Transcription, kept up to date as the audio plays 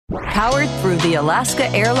Powered through the Alaska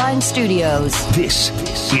Airlines Studios. This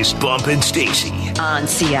is Bump and Stacy on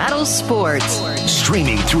Seattle Sports.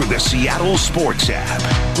 Streaming through the Seattle Sports app.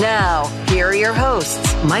 Now, here are your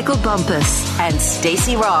hosts, Michael Bumpus and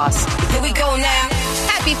Stacy Ross. Here we go now.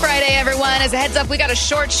 Happy Friday, everyone. As a heads up, we got a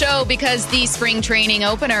short show because the spring training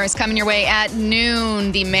opener is coming your way at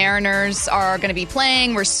noon. The Mariners are going to be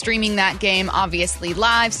playing. We're streaming that game, obviously,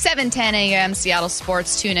 live, 7:10 a.m. Seattle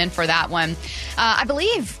Sports. Tune in for that one. I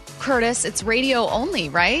believe, Curtis, it's radio only,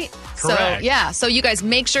 right? Correct. So you guys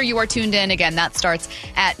make sure you are tuned in. Again, that starts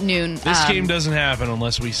at noon. This game doesn't happen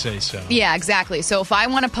unless we say so. Yeah, exactly. So if I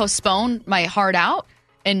want to postpone my heart out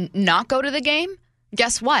and not go to the game,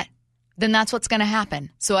 guess what? Then that's what's going to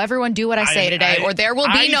happen. So everyone do what I say today, or there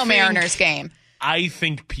will be no Mariners game. I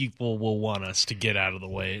think people will want us to get out of the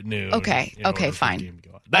way at noon. Okay, fine.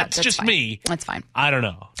 That's just fine. me. That's fine. I don't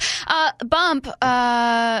know. Bump,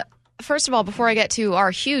 first of all, before I get to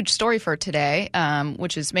our huge story for today,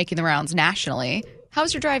 which is making the rounds nationally, how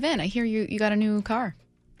was your drive in? I hear you got a new car.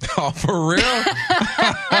 Oh, for real?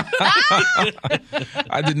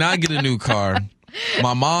 I did not get a new car.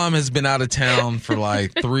 My mom has been out of town for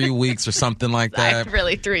like 3 weeks or something like that. I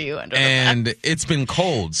really threw you under the And it's been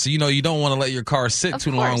cold. So, you don't want to let your car sit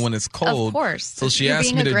too long when it's cold. Of course. So she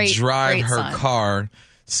asked me to drive her car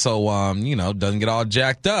so, doesn't get all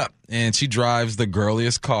jacked up. And she drives the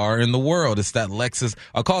girliest car in the world. It's that Lexus.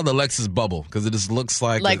 I'll call it the Lexus Bubble because it just looks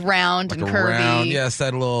like round and curvy. Yeah, it's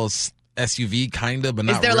that little SUV kind of, but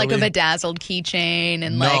not really. Is there like a bedazzled keychain?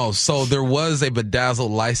 No, so there was a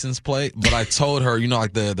bedazzled license plate, but I told her,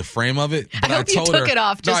 like the frame of it. But I hope you took it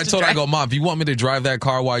off. I told her, I go, Mom, if you want me to drive that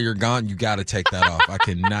car while you're gone, you got to take that off. I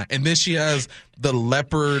cannot. And then she has the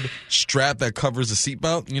leopard strap that covers the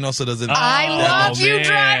seatbelt, so does it. I love you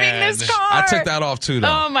driving this car. I took that off too,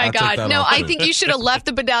 though. Oh my God. No, I think you should have left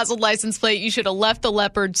the bedazzled license plate. You should have left the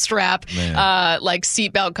leopard strap,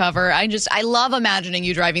 seatbelt cover. I love imagining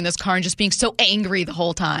you driving this car and just being so angry the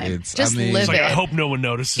whole time. Live it. I hope no one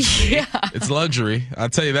notices me. Yeah. It's luxury. I'll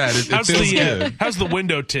tell you that. It feels good. How's the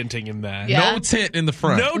window tinting in that? Yeah. No tint in the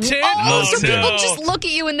front. No tint? People just look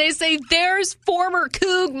at you and they say, there's former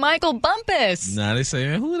Coug Michael Bumpus. Nah, they say,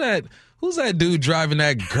 man, who's that dude driving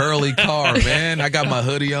that girly car, man? I got my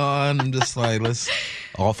hoodie on. I'm just like,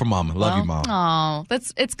 all for mama. Love you, Mom. Oh,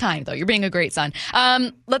 it's kind, though. You're being a great son.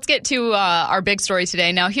 Let's get to our big story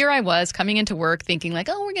today. Now, here I was coming into work thinking we're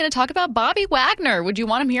going to talk about Bobby Wagner. Would you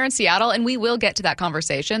want him here in Seattle? And we will get to that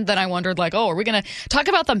conversation. Then I wondered, are we going to talk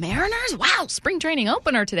about the Mariners? Wow, spring training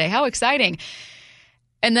opener today. How exciting.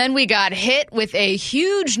 And then we got hit with a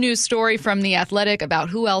huge news story from The Athletic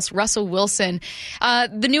about who else? Russell Wilson.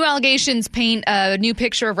 The new allegations paint a new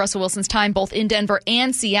picture of Russell Wilson's time both in Denver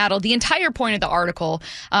and Seattle. The entire point of the article,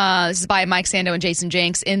 this is by Mike Sando and Jason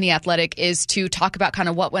Jenks in The Athletic, is to talk about kind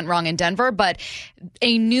of what went wrong in Denver. But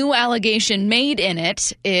a new allegation made in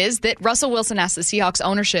it is that Russell Wilson asked the Seahawks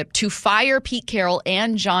ownership to fire Pete Carroll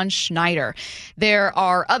and John Schneider. There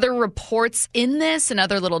are other reports in this and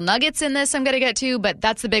other little nuggets in this I'm going to get to, but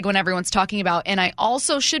that's the big one everyone's talking about. And I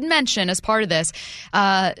also should mention, as part of this,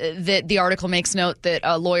 that the article makes note that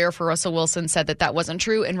a lawyer for Russell Wilson said that wasn't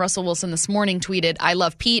true. And Russell Wilson this morning tweeted, "I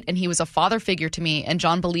love Pete, and he was a father figure to me, and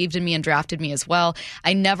John believed in me and drafted me as well.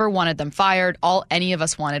 I never wanted them fired. All any of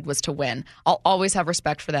us wanted was to win. I'll always have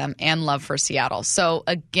respect for them and love for Seattle." So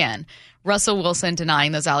again, Russell Wilson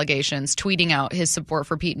denying those allegations, tweeting out his support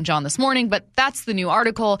for Pete and John this morning. But that's the new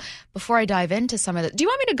article. Before I dive into some of it, do you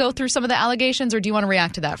want me to go through some of the allegations, or do you want to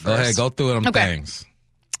react to that first? Go ahead, go through them things.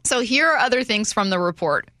 So here are other things from the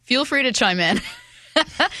report. Feel free to chime in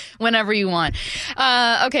whenever you want.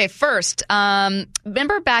 Okay, first,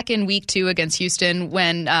 remember back in week 2 against Houston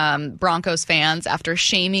when Broncos fans, after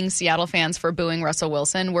shaming Seattle fans for booing Russell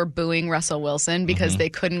Wilson, were booing Russell Wilson because they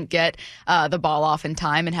couldn't get the ball off in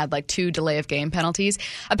time and had 2 delay of game penalties.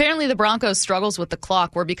 Apparently the Broncos' struggles with the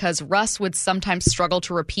clock were because Russ would sometimes struggle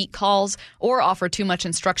to repeat calls or offer too much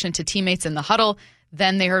instruction to teammates in the huddle.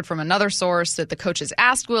 Then they heard from another source that the coaches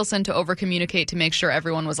asked Wilson to over-communicate to make sure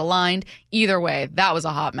everyone was aligned. Either way, that was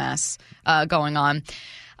a hot mess going on.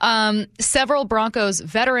 Several Broncos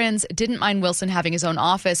veterans didn't mind Wilson having his own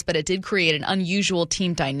office, but it did create an unusual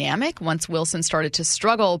team dynamic once Wilson started to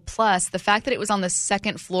struggle. Plus, the fact that it was on the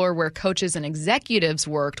second floor where coaches and executives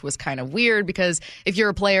worked was kind of weird because if you're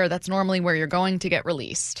a player, that's normally where you're going to get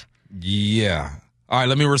released. Yeah. All right,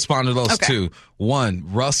 let me respond to those two. One,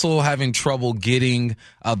 Russell having trouble getting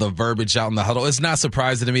the verbiage out in the huddle. It's not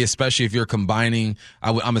surprising to me, especially if you're combining.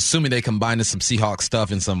 I'm assuming they combined some Seahawks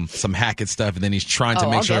stuff and some Hackett stuff, and then he's trying to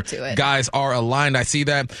make sure guys are aligned. I see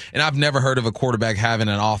that, and I've never heard of a quarterback having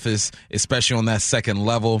an office, especially on that second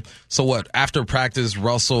level. So what, after practice,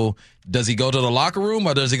 Russell, does he go to the locker room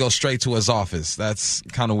or does he go straight to his office? That's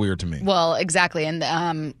kind of weird to me. Well, exactly,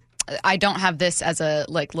 and I don't have this as a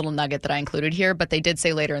little nugget that I included here, but they did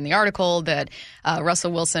say later in the article that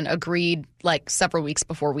Russell Wilson agreed several weeks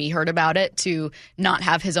before we heard about it to not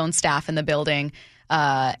have his own staff in the building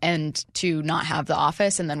and to not have the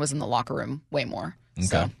office, and then was in the locker room way more. Okay.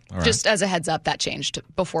 So just as a heads up, that changed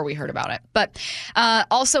before we heard about it. But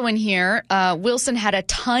also in here, Wilson had a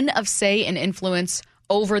ton of say and influence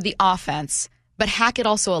over the offense, but Hackett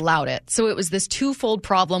also allowed it. So it was this twofold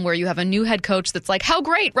problem where you have a new head coach that's like, how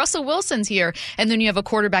great, Russell Wilson's here. And then you have a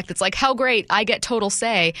quarterback that's like, how great, I get total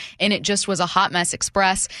say. And it just was a hot mess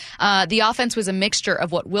express. The offense was a mixture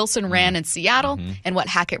of what Wilson ran in Seattle and what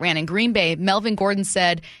Hackett ran in Green Bay. Melvin Gordon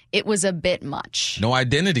said it was a bit much. No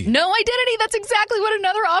identity. No identity. That's exactly what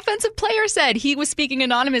another offensive player said. He was speaking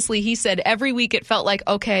anonymously. He said every week it felt like,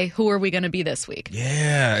 okay, who are we going to be this week?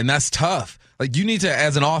 Yeah, and that's tough. You need to,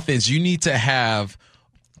 as an offense, you need to have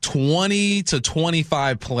 20 to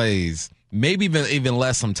 25 plays, maybe even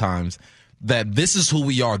less sometimes, that this is who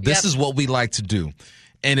we are. This is what we like to do.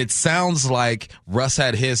 And it sounds like Russ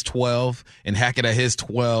had his 12 and Hackett had his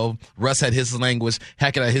 12. Russ had his language,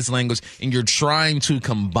 Hackett had his language, and you're trying to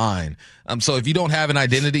combine. So if you don't have an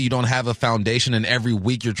identity, you don't have a foundation, and every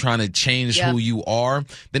week you're trying to change who you are,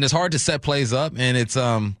 then it's hard to set plays up, and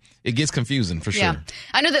it gets confusing for sure. Yeah.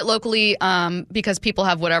 I know that locally, because people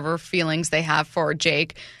have whatever feelings they have for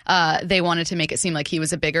Jake, they wanted to make it seem like he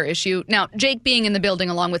was a bigger issue. Now, Jake being in the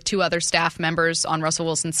building along with two other staff members on Russell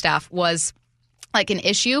Wilson's staff was an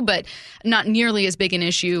issue, but not nearly as big an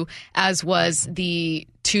issue as was the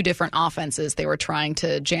two different offenses they were trying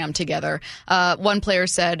to jam together. One player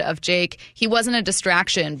said of Jake, he wasn't a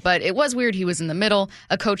distraction, but it was weird he was in the middle.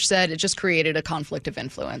 A coach said it just created a conflict of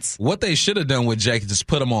influence. What they should have done with Jake is just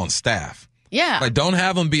put him on staff. Yeah. Don't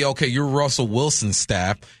have him be, okay, you're Russell Wilson's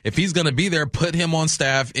staff. If he's going to be there, put him on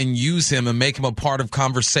staff and use him and make him a part of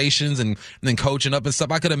conversations and then coaching up and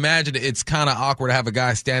stuff. I could imagine it's kind of awkward to have a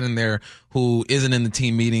guy standing there who isn't in the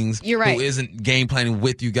team meetings, You're right. who isn't game planning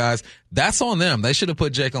with you guys. That's on them. They should have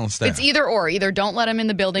put Jake on staff. It's either or. Either don't let him in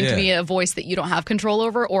the building to be a voice that you don't have control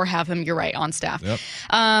over, or have him, you're right, on staff. Yep.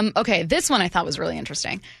 Okay, this one I thought was really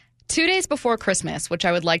interesting. 2 days before Christmas, which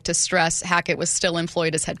I would like to stress Hackett was still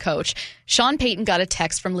employed as head coach, Sean Payton got a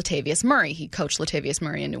text from Latavius Murray. He coached Latavius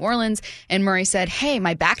Murray in New Orleans, and Murray said, hey,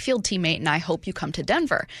 my backfield teammate and I hope you come to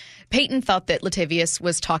Denver. Payton thought that Latavius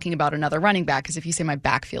was talking about another running back, because if you say my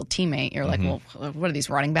backfield teammate, you're like, well, what are these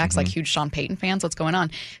running backs, like huge Sean Payton fans? What's going on?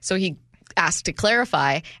 So he asked to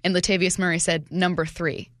clarify, and Latavius Murray said number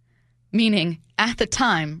 3, meaning at the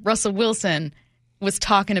time, Russell Wilson was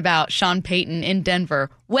talking about Sean Payton in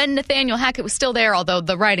Denver when Nathaniel Hackett was still there, although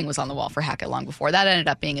the writing was on the wall for Hackett long before. That ended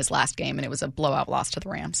up being his last game, and it was a blowout loss to the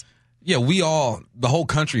Rams. Yeah, the whole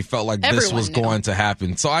country felt like this was going to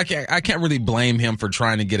happen. So I can't really blame him for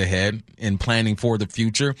trying to get ahead and planning for the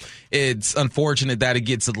future. It's unfortunate that it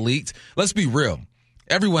gets leaked. Let's be real.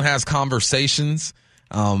 Everyone has conversations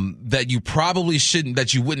that you probably shouldn't,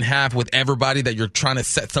 that you wouldn't have with everybody, that you're trying to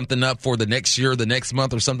set something up for the next year, the next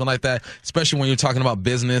month, or something like that, especially when you're talking about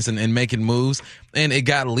business and making moves. And it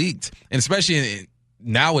got leaked. And especially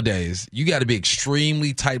nowadays, you got to be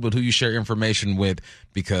extremely tight with who you share information with,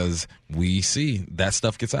 because we see that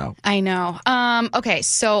stuff gets out. I know. Okay,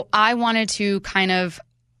 so I wanted to kind of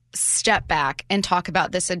step back and talk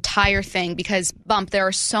about this entire thing, because, Bump, there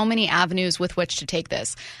are so many avenues with which to take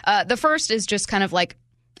this. The first is just kind of like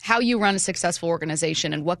how you run a successful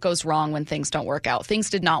organization and what goes wrong when things don't work out. Things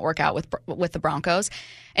did not work out with the Broncos.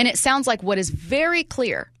 And it sounds like what is very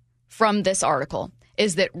clear from this article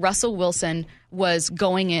is that Russell Wilson was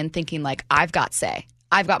going in thinking like, I've got say.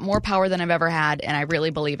 I've got more power than I've ever had, and I really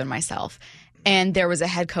believe in myself. And there was a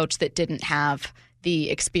head coach that didn't have the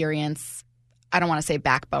experience, I don't want to say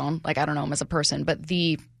backbone, like I don't know him as a person, but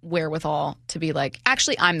the wherewithal to be like,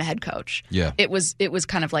 actually, I'm the head coach. Yeah. It was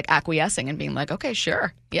kind of like acquiescing and being like, okay,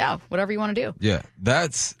 sure. Yeah, whatever you want to do. Yeah.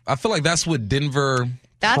 I feel like that's what Denver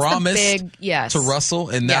promised to Russell,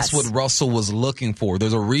 and that's what Russell was looking for.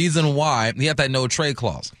 There's a reason why he had that no trade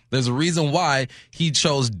clause. There's a reason why he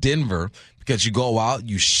chose Denver, because you go out,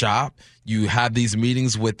 you shop, you have these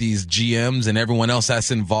meetings with these GMs and everyone else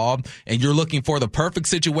that's involved, and you're looking for the perfect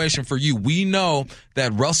situation for you. We know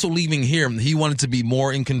that Russell leaving here, he wanted to be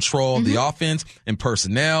more in control of the offense and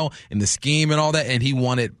personnel and the scheme and all that, and he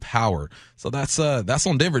wanted power. So that's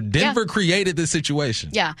on Denver. Denver created this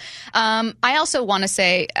situation. Yeah. I also want to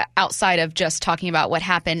say, outside of just talking about what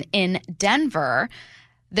happened in Denver,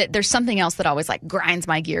 that there's something else that always like grinds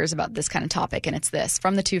my gears about this kind of topic, and it's this.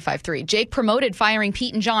 From the 253, Jake promoted firing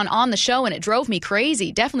Pete and John on the show, and it drove me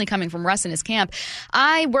crazy, definitely coming from Russ and his camp.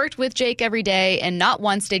 I worked with Jake every day, and not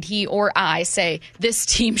once did he or I say this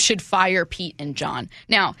team should fire Pete and John.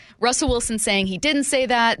 Now, Russell Wilson saying he didn't say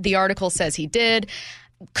that. The article says he did.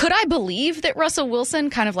 Could I believe that Russell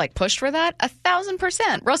Wilson kind of like pushed for that?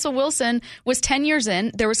 1,000%. Russell Wilson was 10 years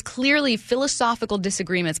in. There was clearly philosophical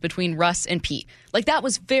disagreements between Russ and Pete. Like, that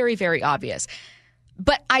was very, very obvious.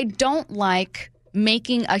 But I don't like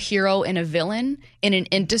making a hero and a villain in an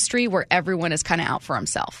industry where everyone is kind of out for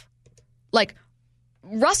himself. Like,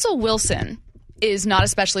 Russell Wilson is not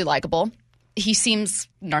especially likable. He seems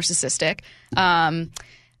narcissistic.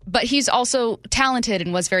 But he's also talented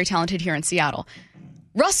and was very talented here in Seattle.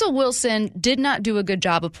 Russell Wilson did not do a good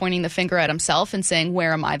job of pointing the finger at himself and saying,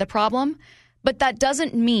 where am I the problem? But that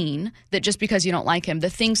doesn't mean that just because you don't like him, the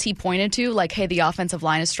things he pointed to, like, hey, the offensive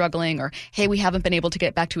line is struggling, or, hey, we haven't been able to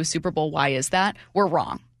get back to a Super Bowl, why is that? We're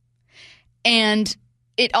wrong. And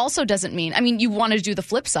it also doesn't mean, I mean, you want to do the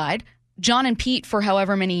flip side. John and Pete, for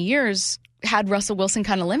however many years, had Russell Wilson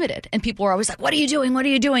kind of limited. And people were always like, what are you doing? What are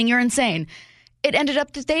you doing? You're insane. It ended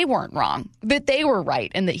up that they weren't wrong, that they were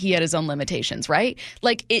right, and that he had his own limitations, right?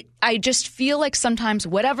 Like, I just feel like sometimes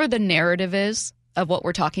whatever the narrative is of what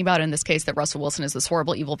we're talking about, in this case, that Russell Wilson is this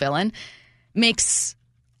horrible, evil villain, makes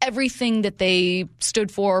everything that they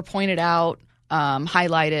stood for, pointed out,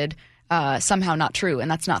 highlighted, somehow not true, and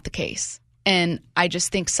that's not the case. And I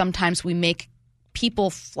just think sometimes we make people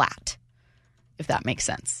flat, if that makes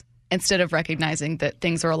sense, instead of recognizing that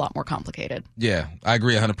things are a lot more complicated. Yeah, I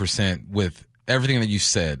agree 100% with everything that you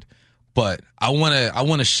said, but I want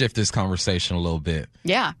to shift this conversation a little bit.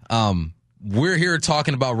 Yeah. We're here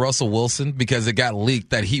talking about Russell Wilson because it got leaked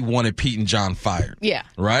that he wanted Pete and John fired. Yeah.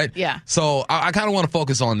 Right? Yeah. So I kind of want to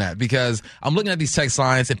focus on that because I'm looking at these text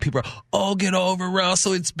lines and people are, oh, get over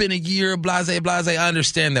Russell. It's been a year, blase, blase. I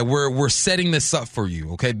understand that we're setting this up for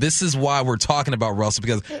you, okay? This is why we're talking about Russell,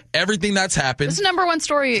 because everything that's happened. This is number one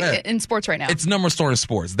story in sports right now. It's number one story in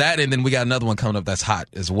sports. That, and then we got another one coming up that's hot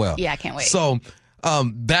as well. Yeah, I can't wait. So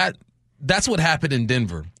that's what happened in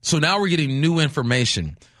Denver. So now we're getting new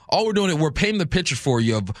information. All we're doing is we're painting the picture for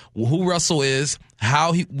you of who Russell is,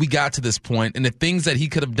 how we got to this point, and the things that he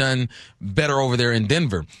could have done better over there in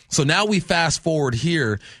Denver. So now we fast forward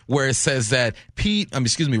here where it says that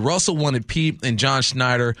Russell wanted Pete and John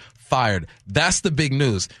Schneider fired. That's the big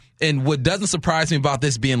news. And what doesn't surprise me about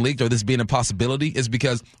this being leaked or this being a possibility is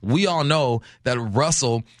because we all know that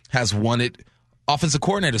Russell has wanted offensive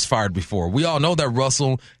coordinators fired before. We all know that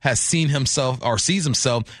Russell has seen himself or sees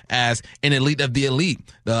himself as an elite of the elite,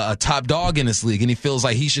 a top dog in this league, and he feels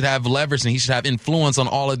like he should have leverage and he should have influence on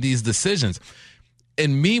all of these decisions.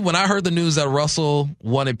 And me, when I heard the news that Russell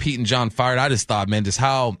wanted Pete and John fired, I just thought, man, just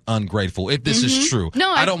how ungrateful, if this is true.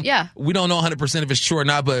 No, we don't know 100% if it's true or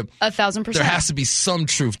not, but 1,000%. There has to be some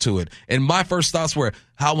truth to it. And my first thoughts were,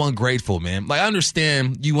 how ungrateful, man. Like, I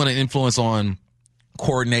understand you want to influence on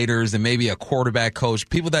coordinators and maybe a quarterback coach,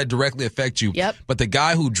 people that directly affect you. Yep. But the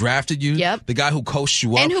guy who drafted you, the guy who coached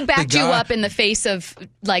you up, and who backed you up in the face of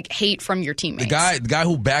like hate from your teammates, the guy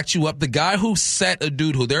who backed you up, the guy who set a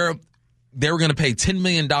dude who they were going to pay $10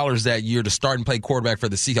 million that year to start and play quarterback for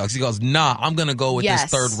the Seahawks. He goes, nah, I'm going to go with this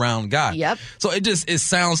third round guy. Yep. So it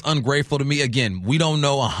sounds ungrateful to me. Again, we don't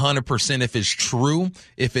know 100% if it's true.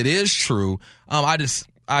 If it is true, I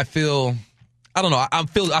feel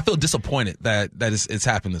disappointed that it's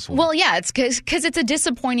happened this way. Well, yeah, it's because it's a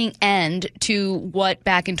disappointing end to what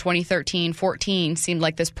back in 2013, 14 seemed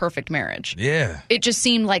like this perfect marriage. Yeah. It just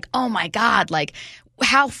seemed like, oh my God, like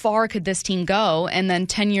how far could this team go? And then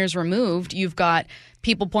 10 years removed, you've got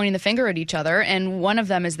people pointing the finger at each other, and one of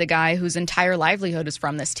them is the guy whose entire livelihood is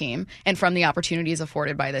from this team and from the opportunities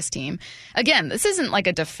afforded by this team. Again, this isn't like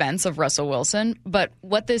a defense of Russell Wilson, but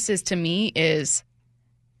what this is to me is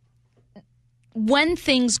when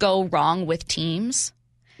things go wrong with teams,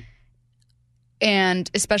 and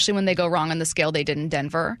especially when they go wrong on the scale they did in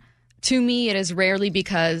Denver, to me it is rarely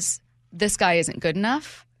because this guy isn't good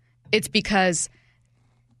enough. It's because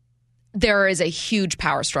there is a huge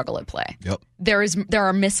power struggle at play. Yep. There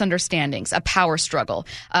are misunderstandings, a power struggle,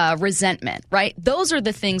 resentment, right? Those are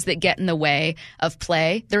the things that get in the way of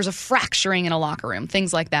play. There's a fracturing in a locker room,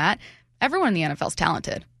 things like that. everyone in the NFL is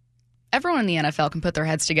talented. Everyone in the NFL can put their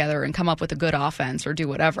heads together and come up with a good offense or do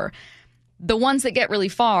whatever. The ones that get really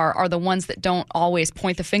far are the ones that don't always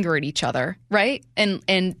point the finger at each other, right?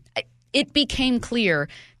 And it became clear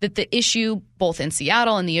that the issue both in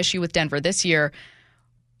Seattle and the issue with Denver this year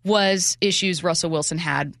was issues Russell Wilson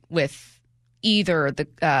had with either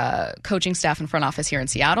the coaching staff and front office here in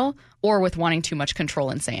Seattle or with wanting too much control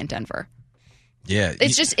in, say, in Denver. Yeah.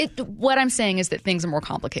 It's just what I'm saying is that things are more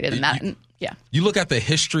complicated than that. Yeah. You look at the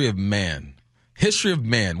history of man.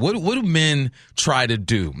 What do men try to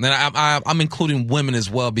do? And I'm including women as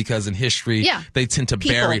well because in history, they tend to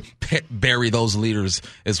bury those leaders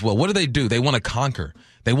as well. What do? They want to conquer.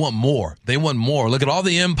 They want more. Look at all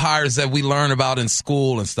the empires that we learn about in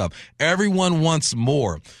school and stuff. Everyone wants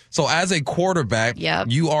more. So as a quarterback,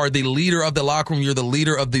 you are the leader of the locker room. You're the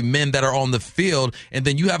leader of the men that are on the field. And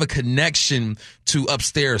then you have a connection to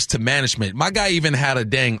upstairs, to management. My guy even had a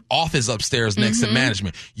dang office upstairs next to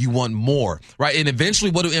management. You want more, right? And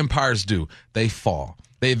eventually what do empires do? They fall.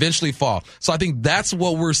 They eventually fall. So I think that's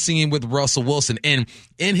what we're seeing with Russell Wilson. And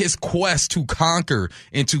in his quest to conquer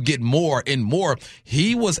and to get more and more,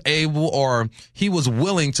 he was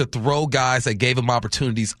willing to throw guys that gave him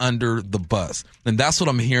opportunities under the bus. And that's what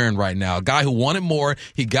I'm hearing right now. A guy who wanted more,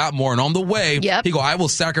 he got more. And on the way, he go, I will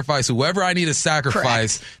sacrifice whoever I need to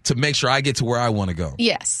sacrifice to make sure I get to where I want to go.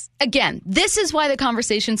 Yes. Again, this is why the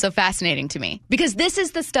conversation's so fascinating to me, because this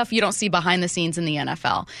is the stuff you don't see behind the scenes in the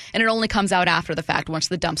NFL. And it only comes out after the fact once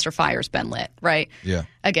the dumpster fire's been lit, right? Yeah.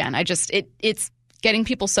 Again, it's getting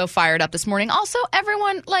people so fired up this morning. Also,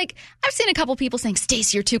 everyone, I've seen a couple people saying,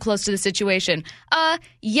 Stacey, you're too close to the situation.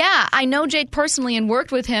 Yeah, I know Jake personally and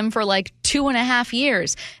worked with him for 2.5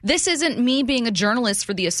 years. This isn't me being a journalist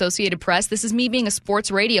for the Associated Press. This is me being a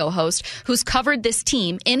sports radio host who's covered this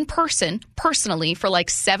team in person, personally, for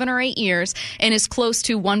 7 or 8 years and is close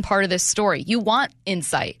to one part of this story. You want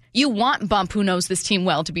insight. You want Bump, who knows this team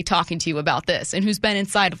well, to be talking to you about this and who's been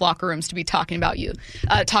inside of locker rooms to be talking about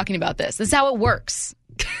this. This is how it works.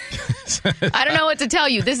 I don't know what to tell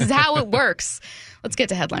you. This is how it works. Let's get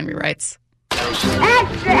to headline rewrites. Extra,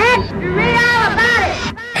 extra, read all about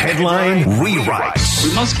it. Headline rewrites.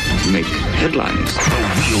 We must make headlines.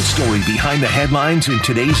 The real story behind the headlines in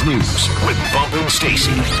today's news with Bump and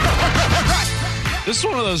Stacey. This is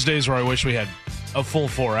one of those days where I wish we had a full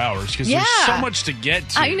 4 hours because there's so much to get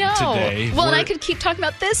to today. Well, and I could keep talking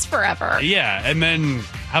about this forever. Yeah, and then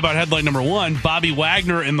how about headline number 1? Bobby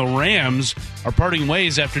Wagner and the Rams are parting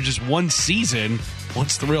ways after just one season.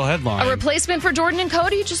 What's the real headline? A replacement for Jordan and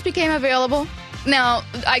Cody just became available. Now,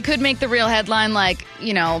 I could make the real headline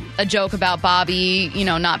a joke about Bobby,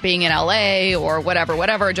 not being in L.A. or whatever,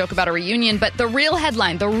 a joke about a reunion. But the real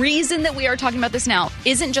headline, the reason that we are talking about this now,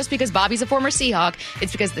 isn't just because Bobby's a former Seahawk.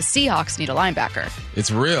 It's because the Seahawks need a linebacker. It's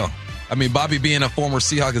real. I mean, Bobby being a former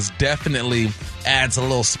Seahawk is definitely adds a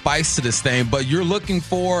little spice to this thing. But you're looking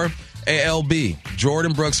for ALB.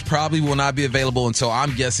 Jordan Brooks probably will not be available until,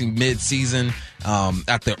 I'm guessing, mid-season.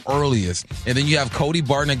 At the earliest. And then you have Cody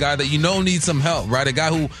Barton, a guy that needs some help, right? A guy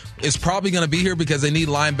who is probably going to be here because they need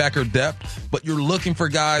linebacker depth, but you're looking for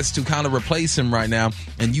guys to kind of replace him right now,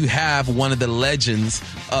 and you have one of the legends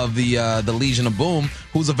of the Legion of Boom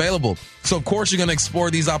who's available. So, of course, you're going to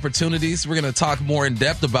explore these opportunities. We're going to talk more in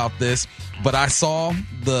depth about this, but I saw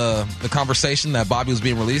the conversation that Bobby was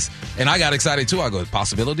being released, and I got excited, too. I go,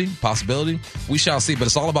 possibility? We shall see, but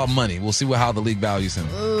it's all about money. We'll see how the league values him.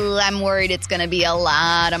 Ooh, I'm worried it's going to be a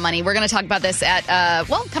lot of money. We're going to talk about this at,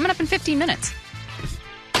 coming up in 15 minutes.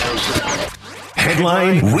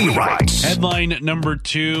 Headline rewrites. Headline number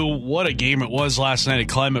 2. What a game it was last night at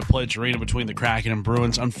Climate Pledge Arena between the Kraken and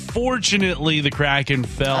Bruins. Unfortunately, the Kraken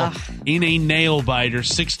fell in a nail biter,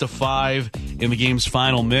 6-5 in the game's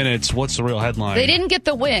final minutes. What's the real headline? They didn't get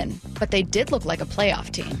the win, but they did look like a playoff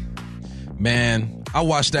team. Man, I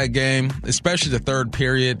watched that game, especially the third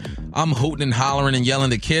period. I'm hooting and hollering and yelling.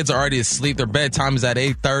 The kids are already asleep. Their bedtime is at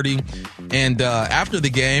 8:30. And after the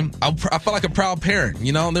game, I felt like a proud parent.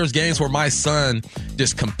 There's games where my son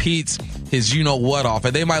just competes his you-know-what off,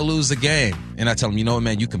 and they might lose the game. And I tell him,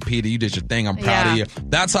 man, you competed. You did your thing. I'm proud of you.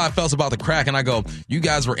 That's how I felt about the Kraken. I go, you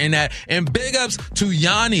guys were in that. And big ups to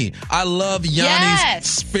Yanni. I love Yanni's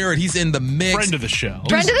spirit. He's in the mix. Friend of the show.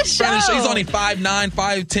 He's only 5'9",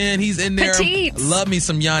 5'10". He's in there. Petite. Love me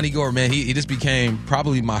some Yanni Gore, man. He just became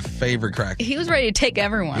probably my favorite Kraken. He was ready to take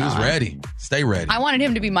everyone He was ready. Stay ready. I wanted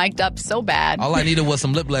him to be mic'd up so bad. All I needed was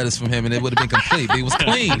some lip letters from him, and it would have been complete. He was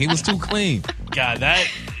clean. He was too clean. God,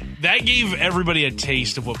 that gave everybody a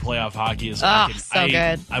taste of what playoff hockey is like. Oh, so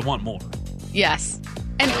good. I want more. Yes.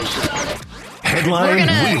 And Headline We're going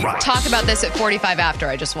to Rewrite. talk about this at 45 after,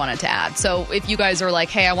 I just wanted to add. So if you guys are like,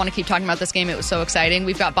 hey, I want to keep talking about this game, it was so exciting.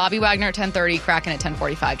 We've got Bobby Wagner at 10:30, Kraken at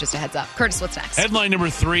 10:45, just a heads up. Curtis, what's next? Headline number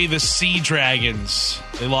 3, the Sea Dragons.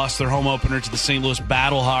 They lost their home opener to the St. Louis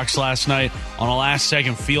Battlehawks last night on a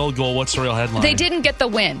last-second field goal. What's the real headline? They didn't get the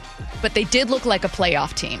win, but they did look like a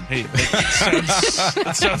playoff team. Hey,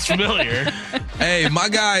 that sounds familiar. Hey, my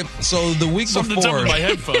guy, so the week Something's before... up in my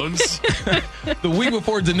headphones. The week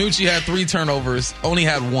before, Danucci had 3 turnovers, only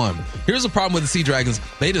had 1. Here's the problem with the Sea Dragons.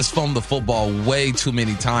 They just fumbled the football way too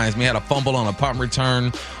many times. We had a fumble on a punt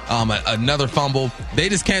return, another fumble. They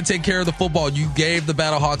just can't take care of the football. You gave the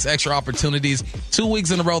Battlehawks extra opportunities. 2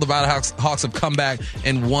 weeks in a row, the Battlehawks have come back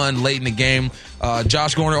and won late in the game.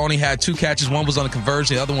 Josh Gardner only had 2 catches. One was on a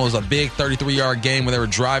conversion. The other one was a big 33-yard game where they were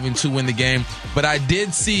driving to win the game. But I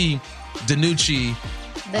did see Danucci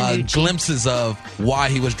glimpses of why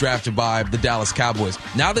he was drafted by the Dallas Cowboys.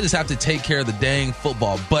 Now they just have to take care of the dang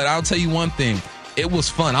football. But I'll tell you one thing. It was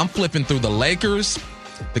fun. I'm flipping through the Lakers,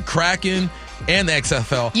 the Kraken, and the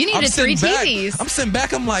XFL. You needed 3 TVs. I'm sitting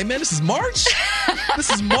back. I'm like, man, this is March? This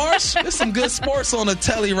is March? There's some good sports on the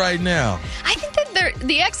telly right now. I think that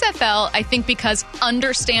the XFL, I think because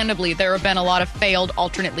understandably there have been a lot of failed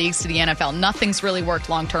alternate leagues to the NFL. Nothing's really worked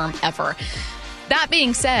long-term ever. That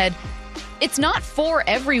being said, it's not for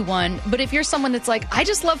everyone, but if you're someone that's like, I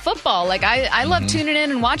just love football, like I love tuning in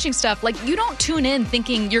and watching stuff, like you don't tune in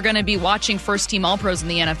thinking you're going to be watching first-team All-Pros in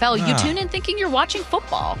the NFL. You tune in thinking you're watching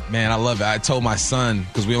football. Man, I love it. I told my son,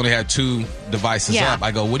 because we only had 2 devices up, I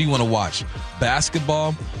go, what do you want to watch,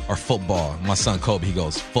 basketball or football? My son, Kobe, he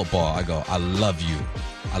goes, football. I go, I love you.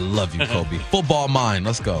 I love you, Kobe. Football mine.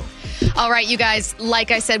 Let's go. All right, you guys,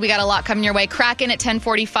 like I said, we got a lot coming your way. Kraken at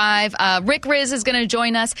 10:45. Rick Riz is going to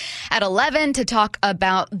join us at 11 to talk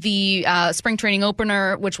about the spring training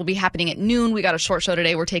opener, which will be happening at noon. We got a short show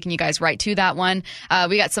today. We're taking you guys right to that one.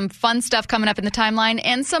 We got some fun stuff coming up in the timeline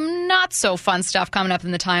and some not so fun stuff coming up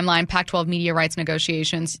in the timeline. Pac-12 media rights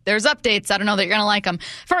negotiations. There's updates. I don't know that you're going to like them.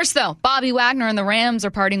 First, though, Bobby Wagner and the Rams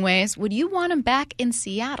are parting ways. Would you want him back in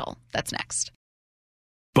Seattle? That's next.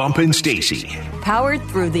 Bumpin' Stacy Powered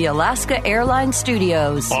through the Alaska Airlines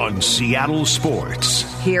Studios. on Seattle Sports.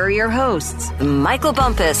 Here are your hosts, Michael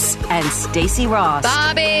Bumpus and Stacy Ross.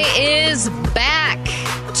 Bobby is back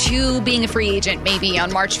to being a free agent maybe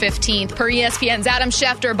on March 15th. Per ESPN's Adam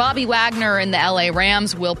Schefter, Bobby Wagner and the LA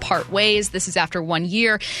Rams will part ways. This is after 1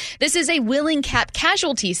 year. This is a willing cap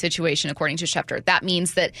casualty situation, according to Schefter. That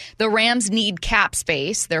means that the Rams need cap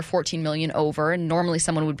space. They're $14 million over, and normally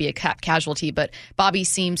someone would be a cap casualty, but Bobby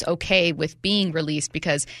seems okay with being released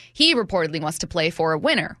because he reportedly wants to play for a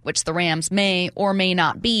winner, which the Rams may or may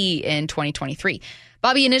not be in 2023.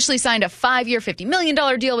 Bobby initially signed a 5-year, $50 million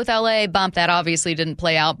deal with LA. Bump, that obviously didn't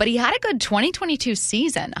play out, but he had a good 2022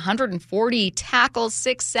 season. 140 tackles,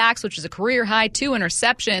 6 sacks, which is a career high, 2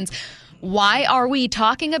 interceptions. Why are we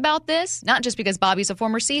talking about this? Not just because Bobby's a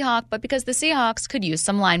former Seahawk, but because the Seahawks could use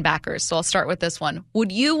some linebackers. So I'll start with this one.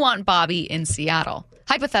 Would you want Bobby in Seattle?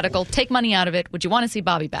 Hypothetical, take money out of it. Would you want to see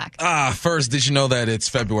Bobby back? First, did you know that it's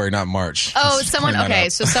February, not March? Oh, someone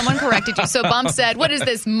corrected you. So Bump said, what is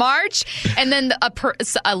this, March? And then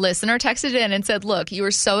a listener texted in and said, look, you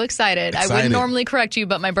were so excited. I wouldn't normally correct you,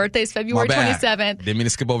 but my birthday is February 27th. Didn't mean to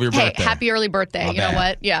skip over your birthday. Happy early birthday. You know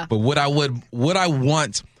what? Yeah. But would I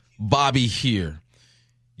want Bobby here?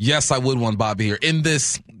 Yes, I would want Bobby here.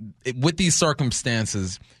 With these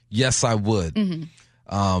circumstances, yes, I would.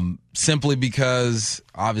 Mm-hmm. Simply because,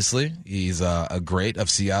 obviously, he's a great of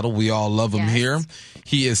Seattle. We all love him here.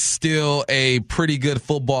 He is still a pretty good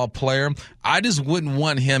football player. I just wouldn't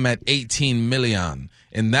want him at $18 million.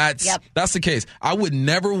 And that's the case. I would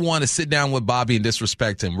never want to sit down with Bobby and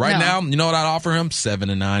disrespect him. Right now, you know what I'd offer him? $7 to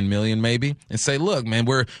 $9 million maybe. And say, look, man,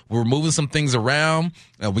 we're moving some things around.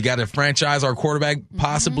 We got to franchise our quarterback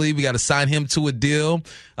possibly. Mm-hmm. We got to sign him to a deal.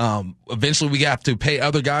 Eventually we have to pay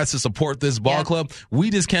other guys to support this ball club. We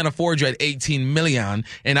just can't afford you at $18 million.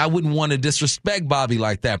 And I wouldn't want to disrespect Bobby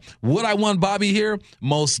like that. Would I want Bobby here?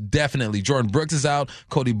 Most definitely. Jordan Brooks is out.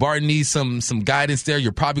 Cody Barton needs some guidance there.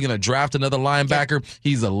 You're probably going to draft another linebacker.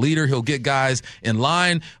 He's a leader. He'll get guys in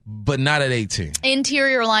line, but not at 18.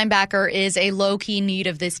 Interior linebacker is a low-key need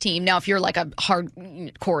of this team. Now, if you're like a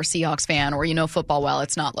hardcore Seahawks fan or you know football well,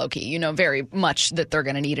 it's not low-key. You know very much that they're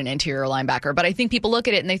going to need an interior linebacker. But I think people look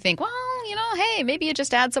at it and they think, well, you know, hey, maybe you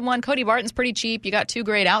just add someone. Cody Barton's pretty cheap. You got 2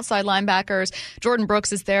 great outside linebackers. Jordan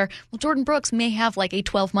Brooks is there. Well, Jordan Brooks may have like a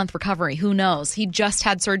 12-month recovery. Who knows? He just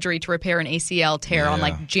had surgery to repair an ACL tear on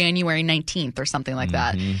like January 19th or something like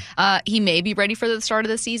that. He may be ready for the start of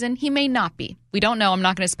the season. He may not be. We don't know. I'm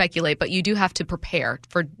not going to speculate, but you do have to prepare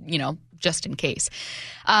for, just in case.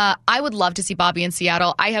 I would love to see Bobby in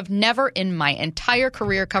Seattle. I have never in my entire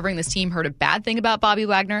career covering this team heard a bad thing about Bobby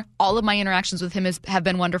Wagner. All of my interactions with him have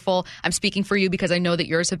been wonderful. I'm speaking for you because I know that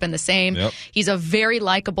yours have been the same. Yep. He's a very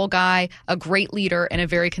likable guy, a great leader, and a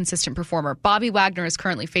very consistent performer. Bobby Wagner is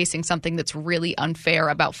currently facing something that's really unfair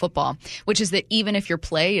about football, which is that even if your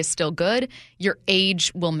play is still good, your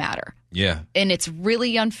age will matter. Yeah. And it's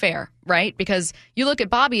really unfair, right? Because you look at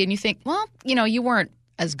Bobby and you think, well, you weren't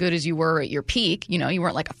as good as you were at your peak. You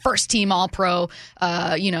weren't like a first-team All-Pro,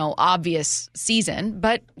 obvious season,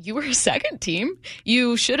 but you were a second team.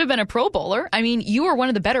 You should have been a Pro Bowler. I mean, you were one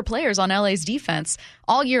of the better players on LA's defense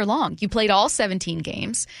all year long. You played all 17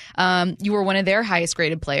 games. You were one of their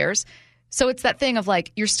highest-graded players. So it's that thing of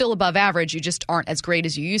like, you're still above average. You just aren't as great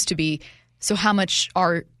as you used to be. So how much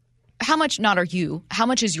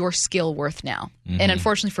is your skill worth now? Mm-hmm. And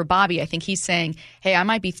unfortunately for Bobby, I think he's saying, hey, I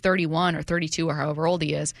might be 31 or 32 or however old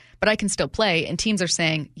he is, but I can still play. And teams are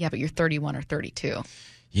saying, yeah, but you're 31 or 32.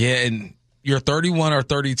 Yeah, and you're 31 or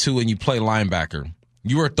 32 and you play linebacker.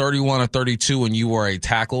 You are 31 or 32 and you are a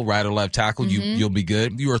tackle, right or left tackle, you'll be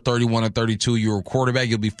good. You are 31 or 32, you're a quarterback,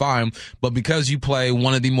 you'll be fine. But because you play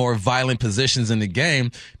one of the more violent positions in the game,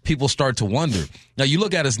 people start to wonder. Now, you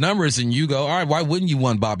look at his numbers and you go, all right, why wouldn't you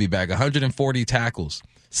want Bobby back? 140 tackles,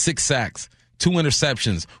 6 sacks, 2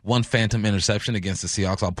 interceptions, 1 phantom interception against the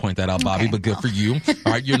Seahawks. I'll point that out, Bobby, but good for you.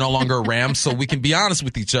 All right, you're no longer a Ram, so we can be honest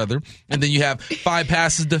with each other. And then you have 5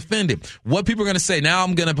 passes defended. What people are going to say, now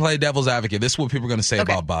I'm going to play devil's advocate. This is what people are going to say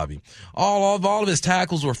about Bobby. All of his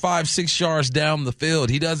tackles were 5-6 yards down the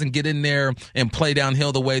field. He doesn't get in there and play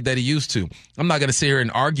downhill the way that he used to. I'm not going to sit here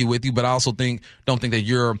and argue with you, but I also don't think that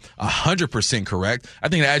you're 100% correct. I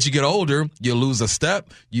think that as you get older, you lose a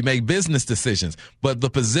step, you make business decisions. But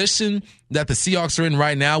the position that the Seahawks are in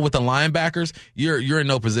right now with the linebackers, you're in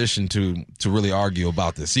no position to really argue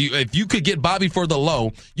about this. So if you could get Bobby for the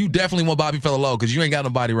low, you definitely want Bobby for the low because you ain't got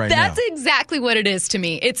nobody now. That's exactly what it is to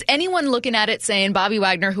me. It's anyone looking at it saying Bobby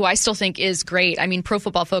Wagner, who I still think is great. I mean, Pro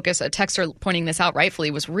Football Focus, a texter pointing this out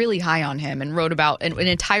rightfully, was really high on him and wrote about an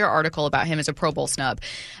entire article about him as a Pro Bowl snub.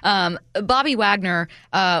 Bobby Wagner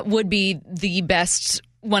would be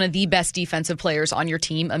one of the best defensive players on your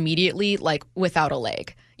team immediately, like without a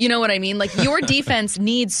leg. You know what I mean? Like your defense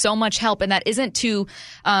needs so much help, and that isn't to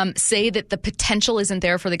say that the potential isn't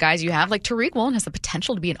there for the guys you have. Like Tariq Woolen has the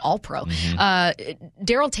potential to be an All-Pro.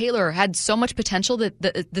 Darrell Taylor had so much potential that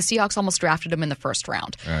the Seahawks almost drafted him in the first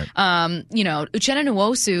round. Right. Uchenna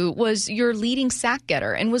Nwosu was your leading sack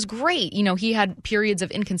getter and was great. He had periods of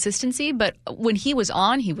inconsistency, but when he was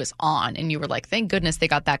on, and you were like, thank goodness they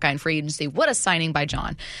got that guy in free agency. What a signing by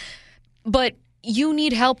John. But you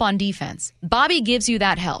need help on defense. Bobby gives you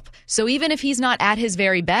that help. So even if he's not at his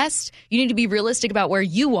very best, you need to be realistic about where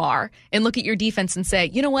you are and look at your defense and say,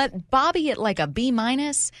 you know what? Bobby at like a B-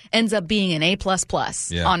 ends up being an A++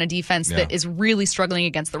 on a defense that is really struggling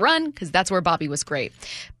against the run because that's where Bobby was great.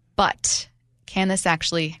 But can this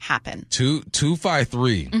actually happen?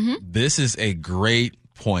 253. This is a great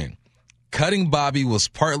point. Cutting Bobby was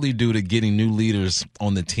partly due to getting new leaders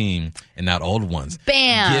on the team and not old ones.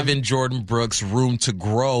 Bam! Giving Jordan Brooks room to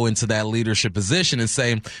grow into that leadership position and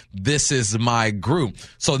saying, this is my group.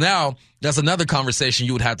 So now that's another conversation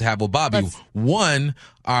you would have to have with Bobby. One,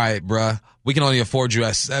 all right, bruh, we can only afford you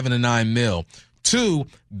at $7 to $9 million. 2,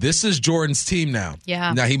 this is Jordan's team now.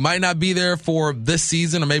 Yeah. Now, he might not be there for this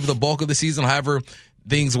season or maybe the bulk of the season, however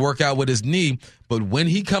things work out with his knee. But when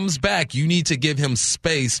he comes back, you need to give him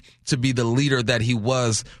space to be the leader that he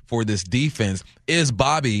was for this defense. Is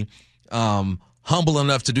Bobby humble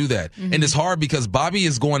enough to do that? And it's hard because Bobby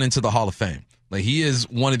is going into the Hall of Fame. Like, he is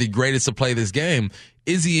one of the greatest to play this game.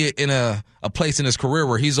 Is he in a place in his career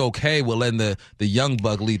where he's okay with letting the young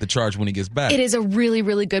buck lead the charge when he gets back? It is a really,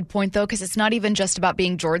 really good point, though, because it's not even just about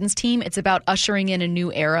being Jordan's team. It's about ushering in a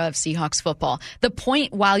new era of Seahawks football. The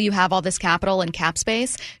point, while you have all this capital and cap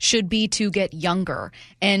space, should be to get younger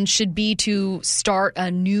and should be to start a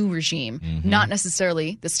new regime. Not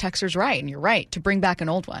necessarily, this texter's right, and you're right, to bring back an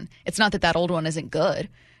old one. It's not that old one isn't good.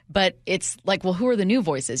 But it's like, well, who are the new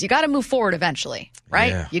voices? You got to move forward eventually, right?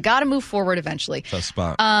 Yeah. You got to move forward eventually. Tough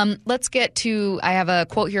spot. Let's get to, I have a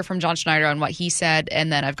quote here from John Schneider on what he said,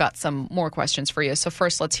 and then I've got some more questions for you. So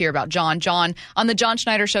first, let's hear about John. John, on the John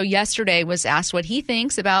Schneider Show yesterday, was asked what he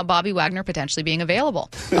thinks about Bobby Wagner potentially being available.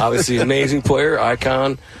 Obviously, amazing player,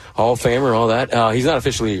 icon, Hall of Famer, all that. He's not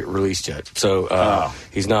officially released yet, so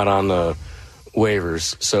he's not on the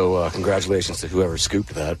waivers, so congratulations to whoever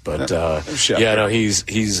scooped that. But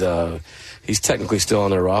he's technically still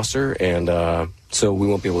on their roster, and so we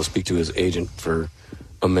won't be able to speak to his agent for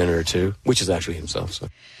a minute or two, which is actually himself. So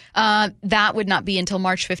That would not be until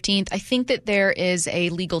March 15th. I think that there is a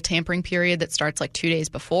legal tampering period that starts like 2 days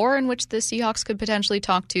before in which the Seahawks could potentially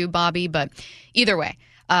talk to Bobby. But either way,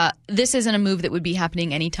 this isn't a move that would be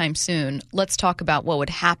happening anytime soon. Let's talk about what would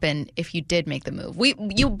happen if you did make the move.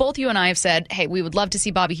 Both you and I have said, hey, we would love to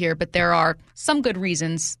see Bobby here, but there are some good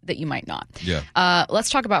reasons that you might not. Yeah. Let's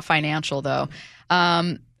talk about financial, though,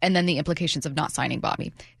 and then the implications of not signing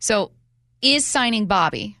Bobby. So is signing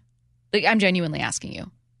Bobby, like, I'm genuinely asking you,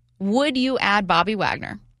 would you add Bobby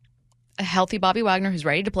Wagner, a healthy Bobby Wagner who's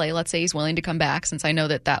ready to play? Let's say he's willing to come back, since I know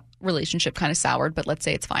that relationship kind of soured, but let's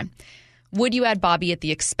say it's fine. Would you add Bobby at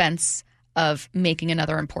the expense of making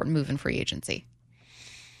another important move in free agency?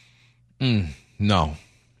 No,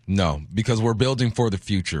 because we're building for the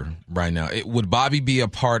future right now. Would Bobby be a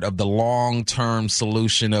part of the long-term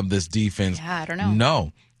solution of this defense? Yeah, I don't know.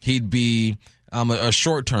 No, he'd be a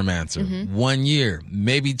short-term answer. 1 year,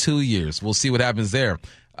 maybe 2 years. We'll see what happens there.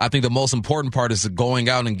 I think the most important part is going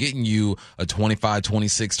out and getting you a 25,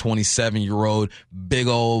 26, 27-year-old big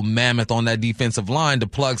old mammoth on that defensive line to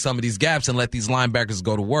plug some of these gaps and let these linebackers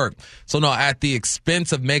go to work. So, no, at the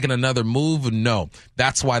expense of making another move, no.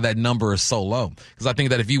 That's why that number is so low. Because I think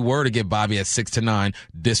that if you were to get Bobby at 6'9",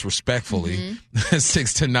 disrespectfully,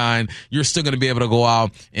 6'9", you're still going to be able to go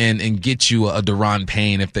out and get you a Daron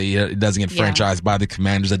Payne if it doesn't get franchised by the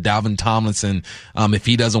Commanders, a Dalvin Tomlinson if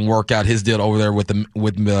he doesn't work out his deal over there with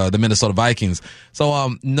the Minnesota Vikings.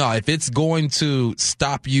 So, no, if it's going to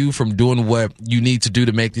stop you from doing what you need to do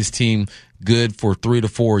to make this team good for 3 to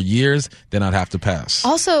 4 years, then I'd have to pass.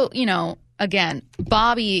 Also, again,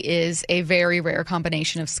 Bobby is a very rare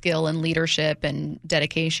combination of skill and leadership and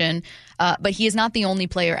dedication, but he is not the only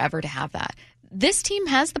player ever to have that. This team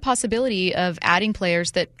has the possibility of adding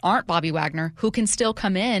players that aren't Bobby Wagner who can still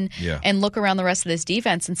come in and look around the rest of this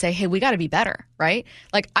defense and say, hey, we got to be better, right?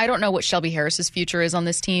 Like, I don't know what Shelby Harris's future is on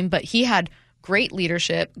this team, but he had great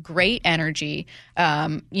leadership, great energy,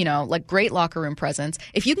 like great locker room presence.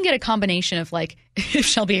 If you can get a combination of, like, if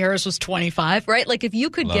Shelby Harris was 25, right? Like, if you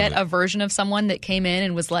could get a version of someone that came in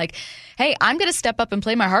and was like, hey, I'm going to step up and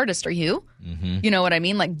play my hardest. Are you? You know what I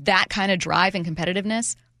mean? Like, that kind of drive and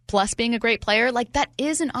competitiveness, plus being a great player, like, that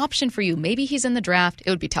is an option for you. Maybe he's in the draft. It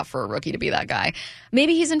would be tough for a rookie to be that guy.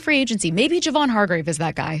 Maybe he's in free agency. Maybe Javon Hargrave is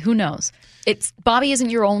that guy. Who knows? Bobby isn't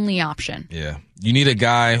your only option. Yeah. You need a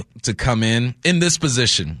guy to come in this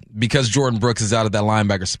position because Jordan Brooks is out of that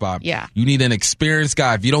linebacker spot. Yeah. You need an experienced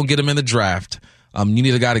guy. If you don't get him in the draft, you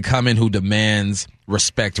need a guy to come in who demands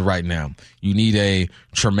respect right now. You need a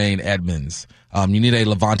Tremaine Edmonds. You need a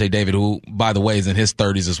Levante David, who, by the way, is in his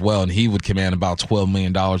 30s as well, and he would command about $12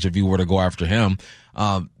 million if you were to go after him.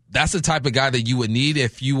 That's the type of guy that you would need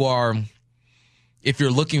if you're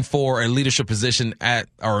looking for a leadership position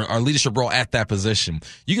or a leadership role at that position.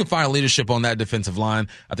 You can find leadership on that defensive line.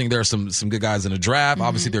 I think there are some good guys in the draft.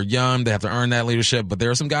 Obviously, they're young. They have to earn that leadership, but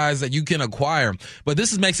there are some guys that you can acquire. But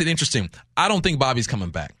this makes it interesting. I don't think Bobby's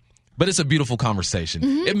coming back. But it's a beautiful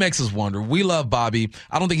conversation. It makes us wonder. We love Bobby.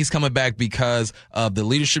 I don't think he's coming back because of the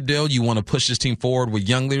leadership deal. You want to push this team forward with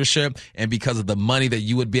young leadership, and because of the money that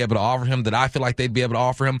you would be able to offer him, that I feel like they'd be able to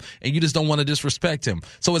offer him, and you just don't want to disrespect him.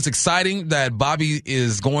 So it's exciting that Bobby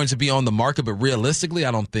is going to be on the market, but realistically, I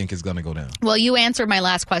don't think it's going to go down. Well, you answered my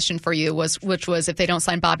last question for you, which was if they don't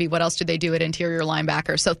sign Bobby, what else do they do at interior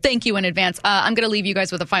linebacker? So thank you in advance. I'm going to leave you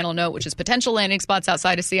guys with a final note, which is potential landing spots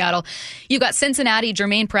outside of Seattle. You got Cincinnati,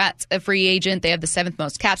 Jermaine Pratt's a free agent. They have the 7th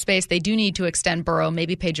most cap space. They do need to extend Burrow,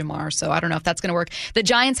 maybe pay Jamar, so I don't know if that's going to work. The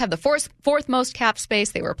Giants have the fourth most cap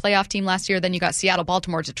space. They were a playoff team last year. Then you got Seattle,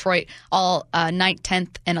 Baltimore, Detroit, all 9th,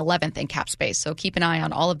 10th, and 11th in cap space. So keep an eye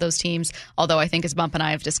on all of those teams, although I think, as Bump and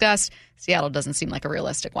I have discussed, Seattle doesn't seem like a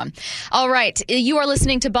realistic one. All right, you are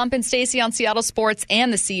listening to Bump and Stacy on Seattle Sports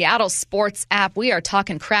and the Seattle Sports app. We are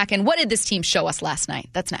talking Kraken. What did this team show us last night?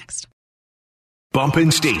 That's next. Bump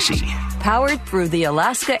and Stacy. Powered through the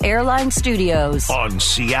Alaska Airlines Studios. On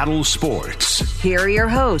Seattle Sports. Here are your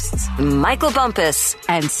hosts, Michael Bumpus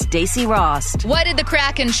and Stacy Rost. What did the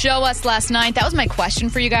Kraken show us last night? That was my question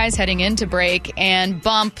for you guys heading into break. And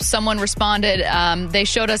Bump, someone responded, they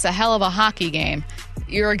showed us a hell of a hockey game.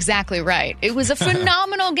 You're exactly right. It was a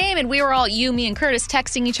phenomenal game, and we were all, you, me, and Curtis,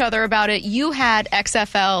 texting each other about it. You had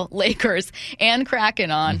XFL, Lakers, and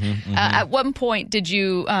Kraken on. At one point, did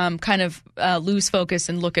you kind of lose focus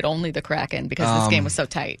and look at only the Kraken because this game was so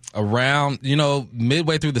tight? Around,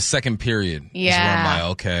 midway through the second period. Yeah. Is where I'm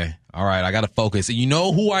like, okay, all right, I got to focus. You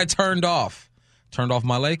know who I turned off? Turned off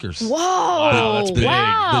my Lakers. Whoa. Wow, that's big.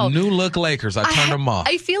 The new look Lakers. I turned them off.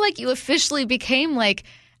 I feel like you officially became like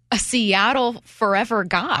a Seattle forever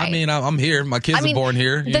guy. I mean, I'm here. My kids are born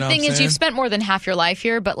here. The thing is, you've spent more than half your life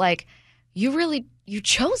here, but like, you really You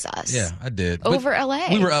chose us. Yeah, I did. Over but LA.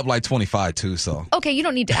 We were up like 25 too, so. Okay, you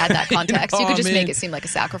don't need to add that context. You could just make it seem like a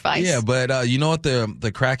sacrifice. Yeah, but you know what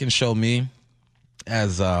the Kraken showed me?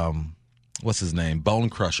 As, what's his name? Bone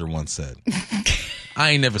Crusher once said.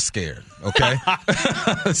 I ain't never scared, okay?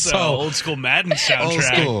 So old school Madden soundtrack. Old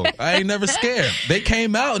school. I ain't never scared. They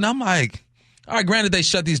came out, and I'm like, all right, granted, they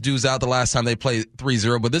shut these dudes out the last time they played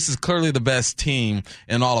 3-0, but this is clearly the best team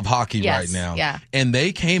in all of hockey right now. Yeah. And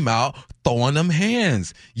they came out throwing them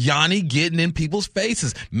hands. Yanni getting in people's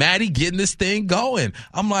faces. Maddie getting this thing going.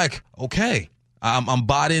 I'm like, okay, I'm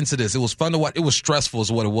bought into this. It was fun to watch. It was stressful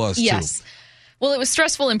is what it was, too. Well, it was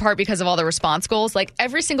stressful in part because of all the response goals. Like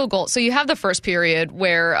every single goal. So you have the first period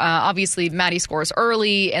where obviously Maddie scores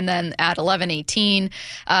early, and then at 11:18,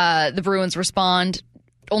 the Bruins respond.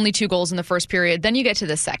 Only 2 goals in the first period. Then you get to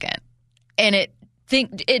the second, and it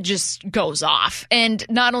just goes off. And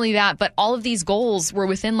not only that, but all of these goals were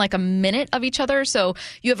within like a minute of each other. So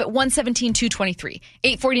you have at 1:17, 2:23,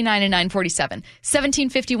 8:49 and 9:47,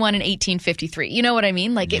 17:51 and 18:53. You know what I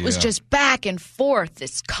mean? Like it was just back and forth,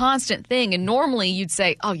 this constant thing. And normally you'd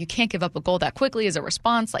say, oh, you can't give up a goal that quickly as a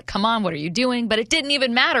response. Like, come on, what are you doing? But it didn't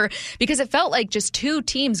even matter because it felt like just 2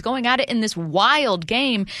 teams going at it in this wild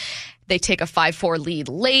game. They take a 5-4 lead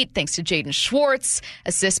late thanks to Jaden Schwartz,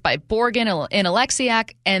 assist by Borgen and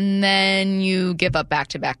Alexiak, and then you give up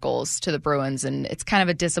back-to-back goals to the Bruins, and it's kind of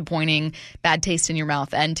a disappointing, bad taste in your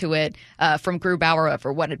mouth end to it from Grubauer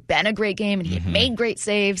for what had been a great game, and he had made great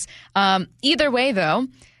saves. Either way, though,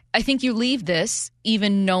 I think you leave this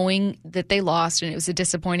even knowing that they lost, and it was a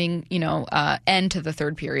disappointing, end to the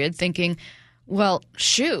third period, thinking, well,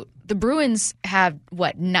 shoot. The Bruins have,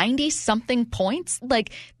 90-something points?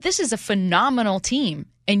 Like, this is a phenomenal team,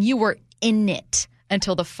 and you were in it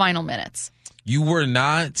until the final minutes. You were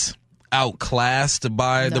not outclassed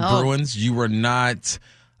by the Bruins. You were not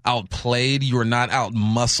outplayed. You were not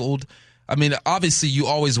outmuscled. I mean, obviously, you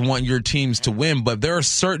always want your teams to win, but there are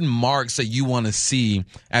certain marks that you want to see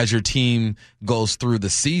as your team goes through the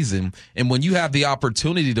season. And when you have the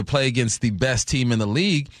opportunity to play against the best team in the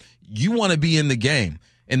league, you want to be in the game.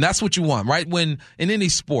 And that's what you want, right? When in any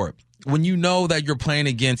sport, when you know that you're playing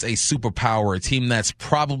against a superpower, a team that's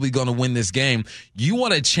probably going to win this game, you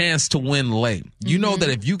want a chance to win late. You know that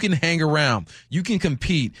if you can hang around, you can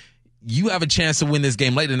compete, you have a chance to win this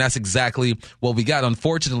game late, and that's exactly what we got.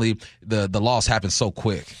 Unfortunately, the loss happened so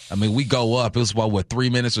quick. I mean, we go up. It was, 3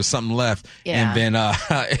 minutes or something left, and then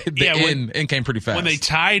the end came pretty fast. When they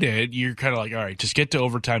tied it, you're kind of like, all right, just get to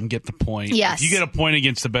overtime and get the point. Yes. If you get a point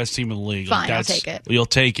against the best team in the league, fine, I'll take it. You'll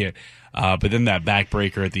take it. But then that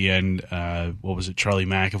backbreaker at the end, what was it, Charlie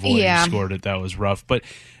McAvoy scored it. That was rough. But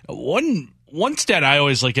one stat I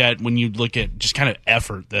always look at when you look at just kind of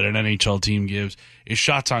effort that an NHL team gives is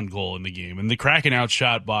shots on goal in the game. And the Kraken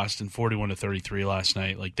outshot Boston 41-33 last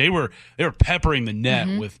night. Like they were peppering the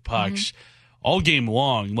net with pucks all game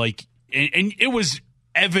long. Like, and it was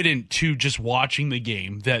evident to just watching the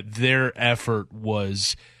game that their effort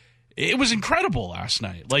was incredible last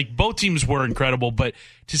night. Like both teams were incredible, but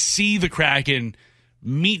to see the Kraken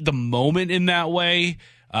meet the moment in that way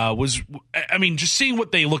just seeing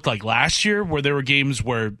what they looked like last year, where there were games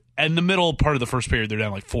where in the middle part of the first period they're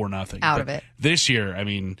down like 4-0 out of it. This year,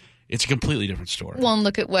 it's a completely different story. Well, and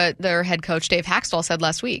look at what their head coach Dave Haxtell said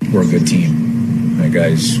last week. We're a good team.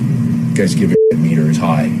 Guys give a meter is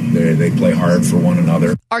high. They play hard for one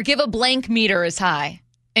another. Our give a blank meter is high.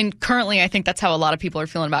 And currently, I think that's how a lot of people are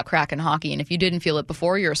feeling about Kraken hockey. And if you didn't feel it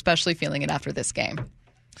before, you're especially feeling it after this game.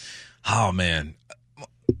 Oh, man.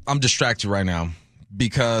 I'm distracted right now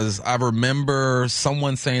because I remember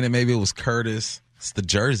someone saying that maybe it was Curtis. It's the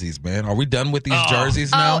jerseys, man. Are we done with these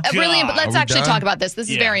jerseys now? Brilliant. But let's actually talk about this.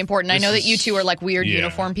 This is very important. I know that you two are like weird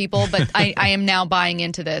uniform people, but I am now buying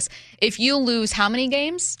into this. If you lose how many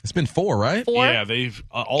games? It's been 4, right? 4? Yeah, they've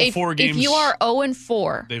all 4 games. If you are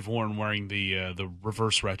 0-4, they've worn wearing the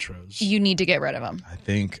reverse retros. You need to get rid of them. I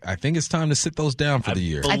think it's time to sit those down for the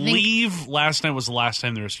year. I believe last night was the last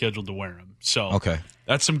time they were scheduled to wear them. So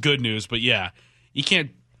that's some good news. But yeah, you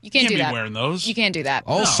can't. You can't do be that. Wearing those. You can't do that.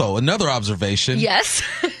 Also, another observation. Yes.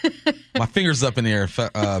 My finger's up in the air,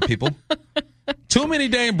 people. Too many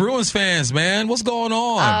dang Bruins fans, man. What's going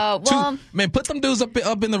on? Put them dudes up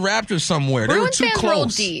in the Raptors somewhere. Bruins they were too fans close. roll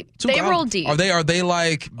deep. They roll deep. Are they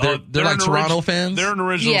like they're like Toronto fans? They're an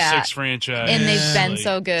original 6 franchise, and they've been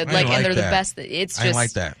so good. And they're the best. It's just I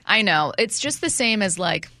like that. I know. It's just the same as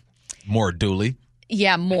like more Dooley.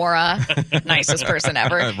 Yeah, Mora, nicest person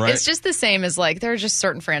ever. Right. It's just the same as like there are just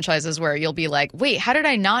certain franchises where you'll be like, wait, how did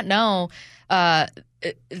I not know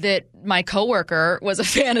that my coworker was a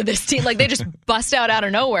fan of this team. Like, they just bust out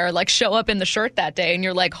of nowhere, like show up in the shirt that day, and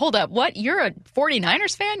you're like, hold up, what? You're a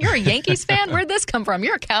 49ers fan? You're a Yankees fan? Where'd this come from?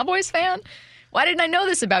 You're a Cowboys fan? Why didn't I know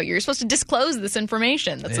this about you? You're supposed to disclose this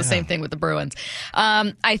information. That's the same thing with the Bruins.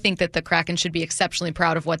 I think that the Kraken should be exceptionally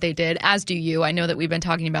proud of what they did, as do you. I know that we've been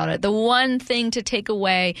talking about it. The one thing to take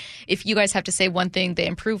away, if you guys have to say one thing they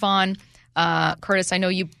improve on, Curtis, I know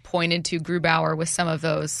you pointed to Grubauer with some of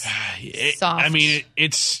those soft. I mean,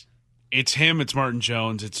 it's him, it's Martin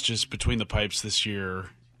Jones. It's just between the pipes this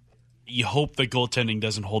year. You hope that goaltending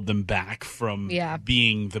doesn't hold them back from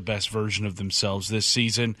being the best version of themselves this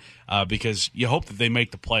season, because you hope that they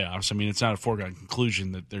make the playoffs. I mean, it's not a foregone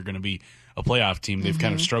conclusion that they're going to be a playoff team. They've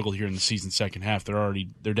kind of struggled here in the season second half.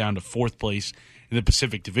 They're down to fourth place in the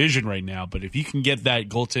Pacific Division right now. But if you can get that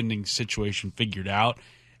goaltending situation figured out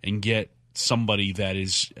and get somebody that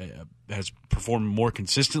has performed more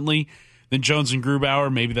consistently than Jones and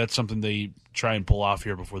Grubauer, maybe that's something they try and pull off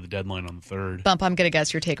here before the deadline on the 3rd. Bump, I'm going to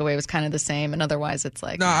guess your takeaway was kind of the same, and otherwise it's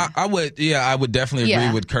like... No, I would definitely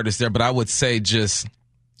agree with Curtis there, but I would say just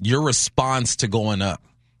your response to going up.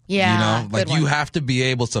 Yeah, you know, like you have to be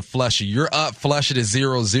able to flush it. You're up, flush it at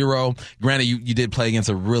 0-0. Granted, you did play against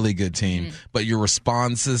a really good team, but your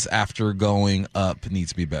responses after going up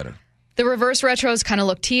needs to be better. The reverse retros kind of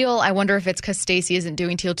look teal. I wonder if it's because Stacey isn't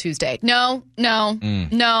doing Teal Tuesday. No.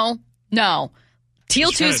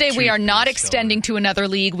 Teal Tuesday, we are not extending to another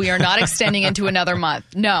league. We are not extending into another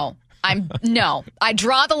month. No. I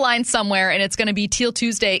draw the line somewhere, and it's going to be Teal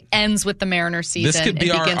Tuesday ends with the Mariners season. This could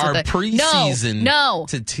be our preseason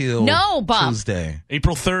to Teal Tuesday.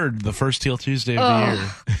 April 3rd, the first Teal Tuesday of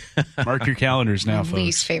the year. Mark your calendars now, folks.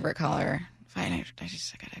 Least favorite color. Fine, I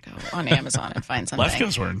just got to go on Amazon and find something.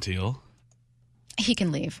 Lefko's wearing teal. He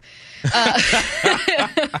can leave.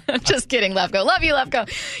 Just kidding, Lefko. Love you, Lefko.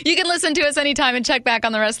 You can listen to us anytime and check back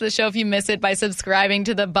on the rest of the show if you miss it by subscribing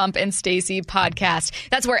to the Bump and Stacey podcast.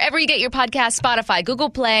 That's wherever you get your podcast, Spotify, Google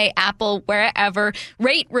Play, Apple, wherever.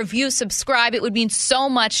 Rate, review, subscribe. It would mean so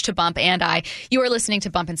much to Bump and I. You are listening to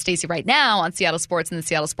Bump and Stacey right now on Seattle Sports and the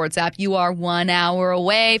Seattle Sports app. You are 1 hour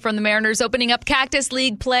away from the Mariners opening up Cactus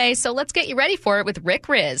League play, so let's get you ready for it with Rick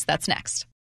Riz. That's next.